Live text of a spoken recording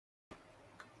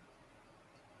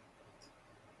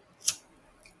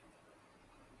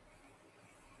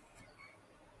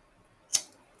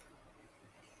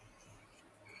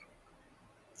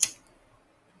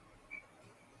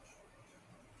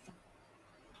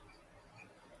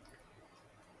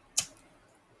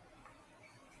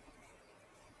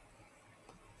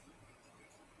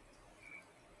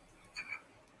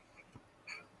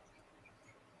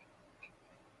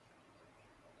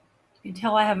You can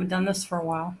tell I haven't done this for a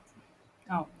while.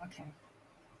 Oh, okay.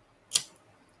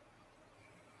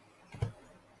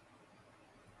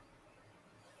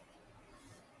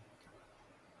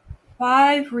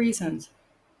 Five reasons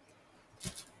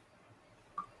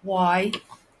why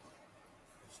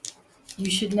you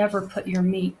should never put your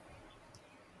meat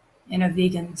in a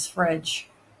vegan's fridge.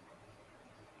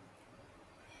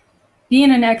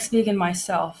 Being an ex-vegan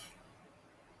myself,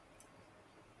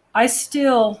 I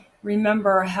still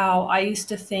remember how I used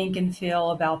to think and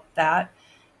feel about that,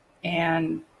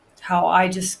 and how I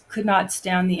just could not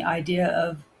stand the idea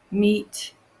of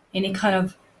meat, any kind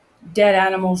of dead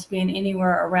animals being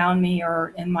anywhere around me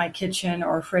or in my kitchen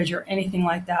or fridge or anything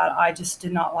like that. I just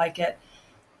did not like it.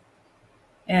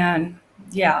 And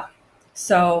yeah,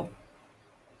 so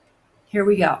here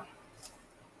we go.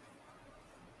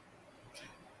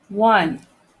 1,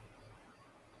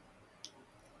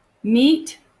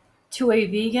 meat to a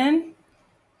vegan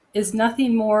is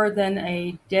nothing more than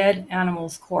a dead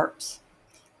animal's corpse,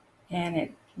 and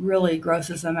it really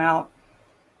grosses them out.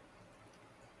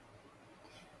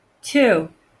 2,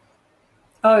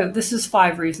 oh, this is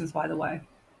 5 reasons, by the way.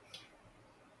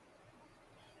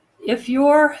 If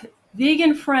your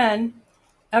vegan friend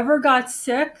ever got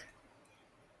sick,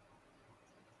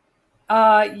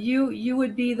 you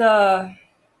would be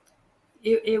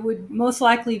it would most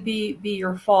likely be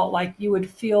your fault. Like, you would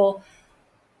feel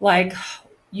like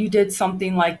you did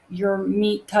something, like your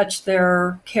meat touched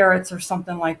their carrots or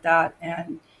something like that,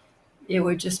 and it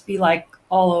would just be like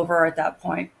all over at that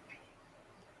point.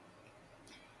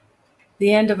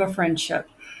 The end of a friendship.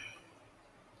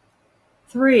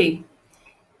 3,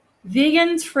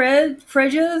 vegans'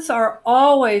 fridges are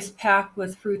always packed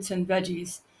with fruits and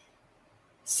veggies.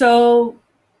 So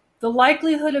the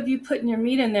likelihood of you putting your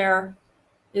meat in there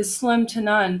is slim to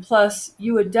none. Plus,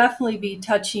 you would definitely be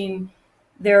touching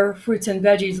their fruits and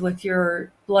veggies with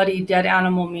your bloody dead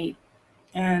animal meat,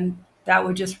 and that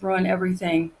would just ruin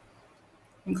everything,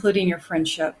 including your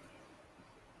friendship.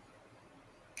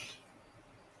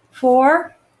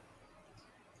 4,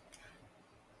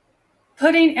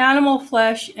 putting animal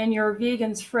flesh in your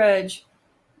vegan's fridge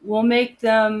will make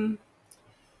them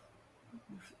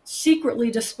secretly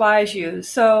despise you.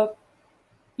 So,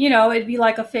 it'd be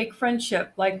like a fake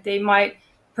friendship. Like, they might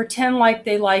pretend like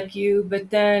they like you,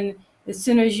 but then as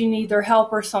soon as you need their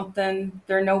help or something,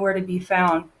 they're nowhere to be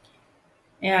found.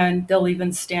 And they'll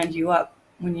even stand you up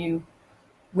when you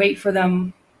wait for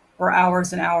them for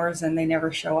hours and hours and they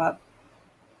never show up.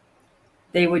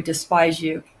 They would despise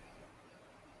you.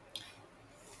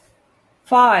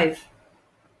 5,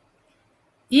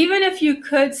 even if you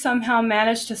could somehow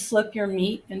manage to slip your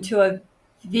meat into a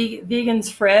vegan's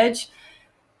fridge,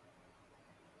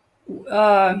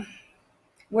 where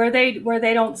they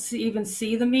don't even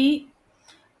see the meat,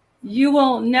 you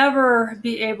will never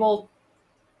be able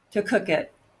to cook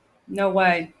it. No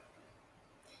way.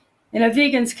 In a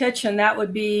vegan's kitchen, that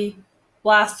would be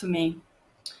blasphemy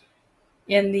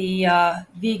in the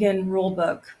vegan rule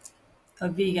book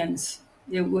of vegans.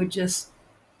 It would just,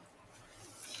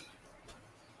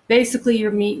 basically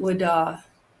your meat would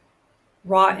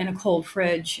rot in a cold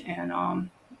fridge, and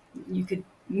you could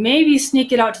maybe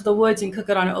sneak it out to the woods and cook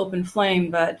it on an open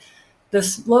flame, but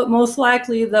most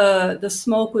likely the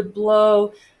smoke would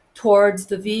blow towards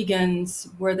the vegans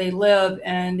where they live,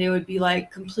 and they would be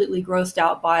like completely grossed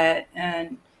out by it,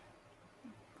 and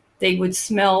they would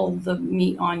smell the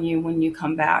meat on you when you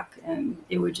come back, and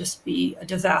it would just be a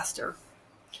disaster.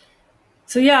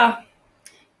 So yeah,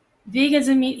 vegans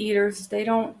and meat eaters, they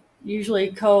don't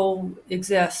usually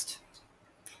coexist.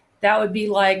 That would be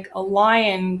like a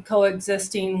lion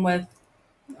coexisting with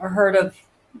a herd of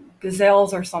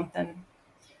gazelles or something.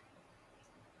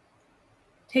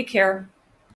 Take care.